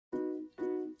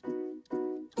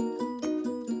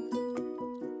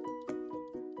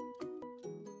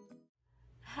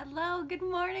Hello, good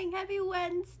morning, happy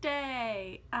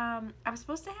Wednesday. I was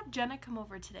supposed to have Jenna come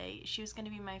over today. She was going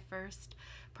to be my first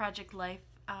Project Life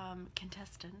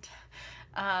contestant,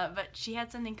 but she had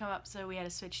something come up, so we had to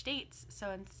switch dates.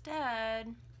 So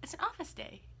instead, it's an office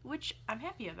day, which I'm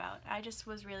happy about. I just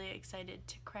was really excited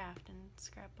to craft and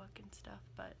scrapbook and stuff,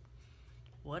 but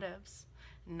whatevs.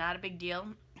 Not a big deal.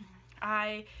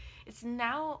 It's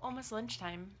now almost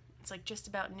lunchtime. It's like just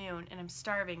about noon, and I'm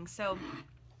starving, so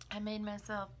I made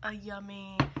myself a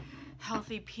yummy,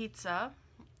 healthy pizza.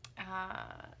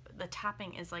 The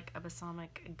topping is like a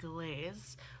balsamic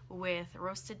glaze with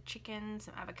roasted chicken,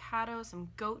 some avocado, some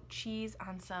goat cheese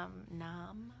on some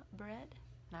naan bread.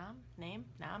 Naan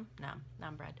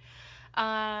bread.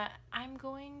 I'm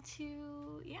going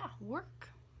to, work.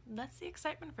 That's the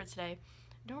excitement for today.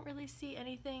 Don't really see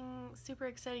anything super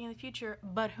exciting in the future,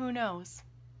 but who knows?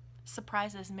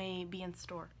 Surprises may be in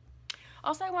store.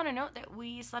 Also, I want to note that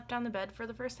we slept on the bed for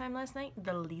the first time last night,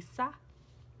 the Lisa.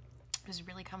 It was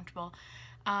really comfortable.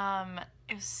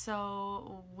 It was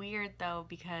so weird though,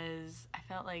 because I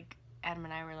felt like Adam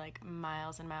and I were like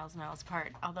miles and miles and miles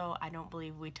apart, although I don't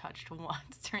believe we touched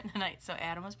once during the night. So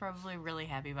Adam was probably really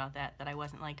happy about that I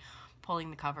wasn't like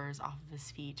pulling the covers off of his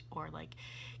feet or like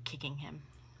kicking him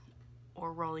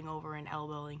or rolling over and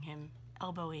elbowing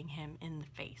him in the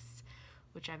face,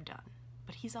 which I've done.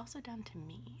 But he's also done to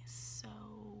me, so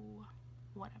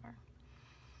whatever.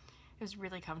 It was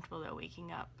really comfortable though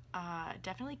waking up.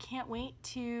 Definitely can't wait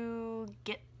to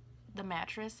get the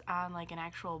mattress on like an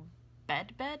actual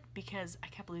bed because I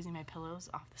kept losing my pillows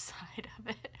off the side of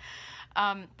it.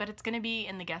 But it's gonna be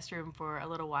in the guest room for a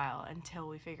little while until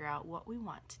we figure out what we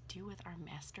want to do with our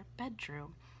master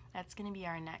bedroom. That's gonna be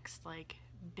our next like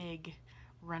big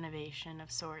renovation of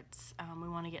sorts. We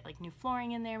want to get like new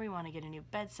flooring in there. We want to get a new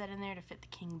bed set in there to fit the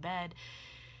king bed.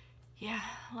 Yeah,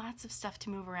 lots of stuff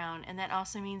to move around, and that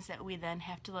also means that we then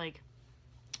have to like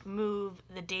move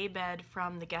the day bed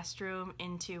from the guest room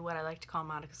into what I like to call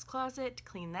Monica's closet,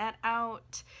 clean that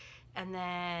out, and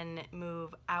then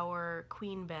move our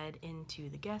queen bed into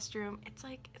the guest room. It's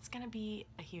gonna be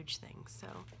a huge thing, so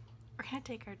we're gonna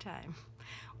take our time.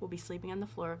 We'll be sleeping on the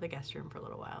floor of the guest room for a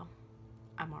little while.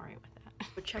 I'm alright with that.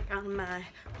 We'll check on my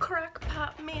crock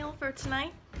pot meal for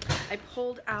tonight. I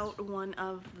pulled out one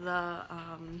of the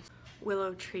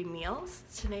willow tree meals.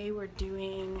 Today we're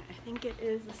doing, I think it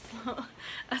is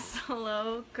a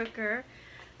slow cooker,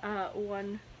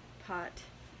 one pot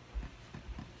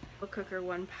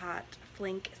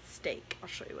flank steak. I'll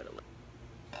show you what it looks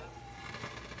like.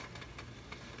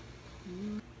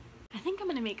 I think I'm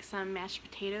gonna make some mashed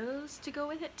potatoes to go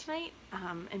with it tonight,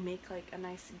 and make like a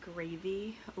nice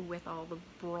gravy with all the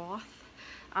broth.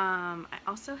 I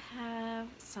also have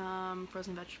some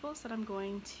frozen vegetables that I'm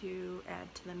going to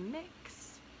add to the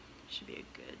mix. Should be a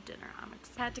good dinner. I'm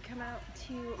excited. I had to come out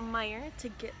to Meijer to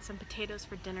get some potatoes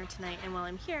for dinner tonight, and while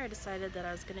I'm here I decided that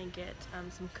I was gonna get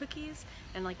some cookies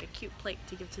and like a cute plate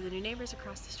to give to the new neighbors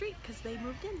across the street because they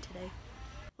moved in today.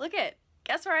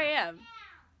 Guess where I am?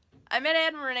 I'm at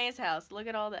Adam and Renee's house. Look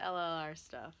at all the LLR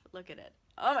stuff. Look at it.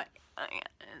 Oh my,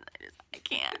 I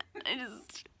can't.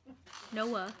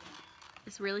 Noah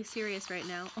is really serious right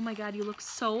now. Oh my god, you look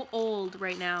so old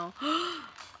right now.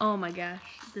 Oh my gosh,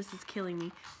 this is killing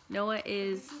me. Noah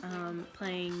is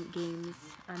playing games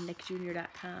on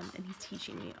nickjr.com, and he's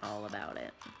teaching me all about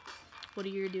it. What are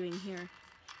you doing here?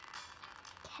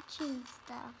 Catching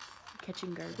stuff.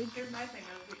 Catching garbage?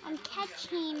 I'm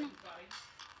catching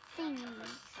things.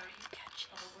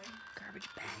 Garbage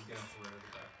bags.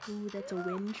 Ooh, that's a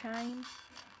wind chime.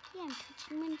 Yeah, I'm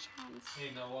catching wind chimes.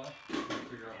 Hey Noah,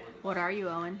 What are you,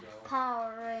 Owen?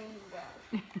 Power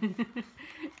Ranger.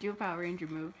 Do a Power Ranger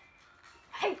move.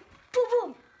 Hey, boom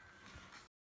boom.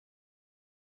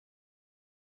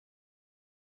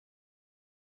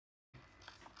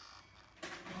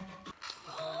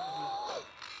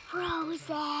 Roses.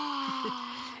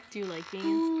 Do you like beans?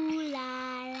 Ooh la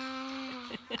la.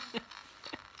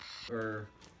 or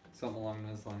something along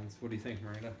those lines. What do you think,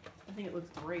 Miranda? I think it looks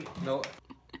great. No.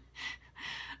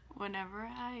 Whenever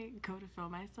I go to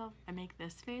film myself, I make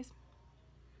this face.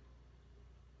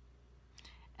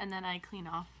 And then I clean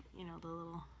off, you know, the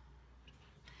little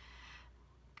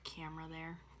camera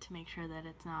there to make sure that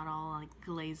it's not all like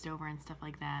glazed over and stuff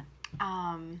like that.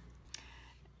 And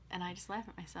I just laugh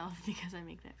at myself because I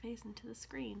make that face into the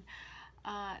screen.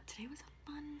 Today was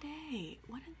a fun day.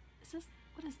 What is this?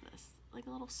 Like a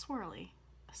little swirly.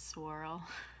 A swirl.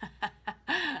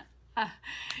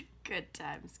 Good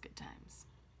times, good times.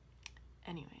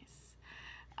 Anyways,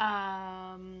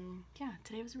 Yeah,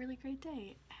 today was a really great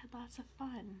day. I had lots of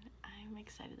fun. I'm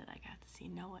excited that I got to see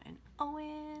Noah and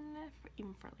Owen,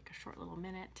 even for like a short little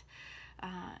minute.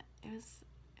 It was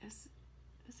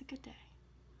a good day.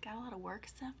 Got a lot of work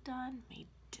stuff done. Made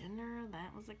dinner.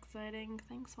 That was exciting.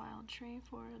 Thanks, Wild Tree,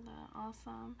 for the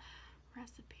awesome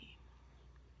recipe.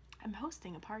 I'm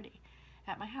hosting a party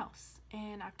at my house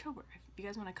in October. If you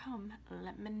guys want to come,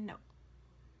 let me know.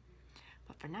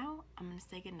 But for now, I'm going to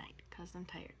say goodnight because I'm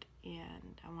tired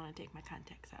and I want to take my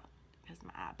contacts out because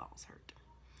my eyeballs hurt.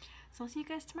 So I'll see you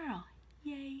guys tomorrow.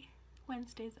 Yay!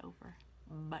 Wednesday's over.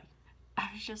 Bye. I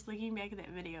was just looking back at that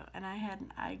video and I had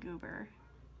an eye goober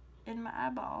in my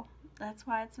eyeball. That's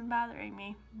why it's been bothering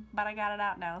me. But I got it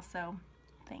out now, so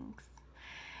thanks.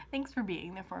 Thanks for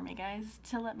being there for me, guys,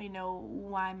 to let me know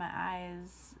why my eye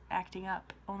is acting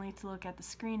up, only to look at the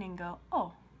screen and go,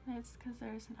 oh, it's because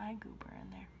there's an eye goober in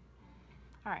there.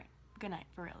 Alright, good night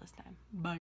for real this time.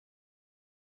 Bye.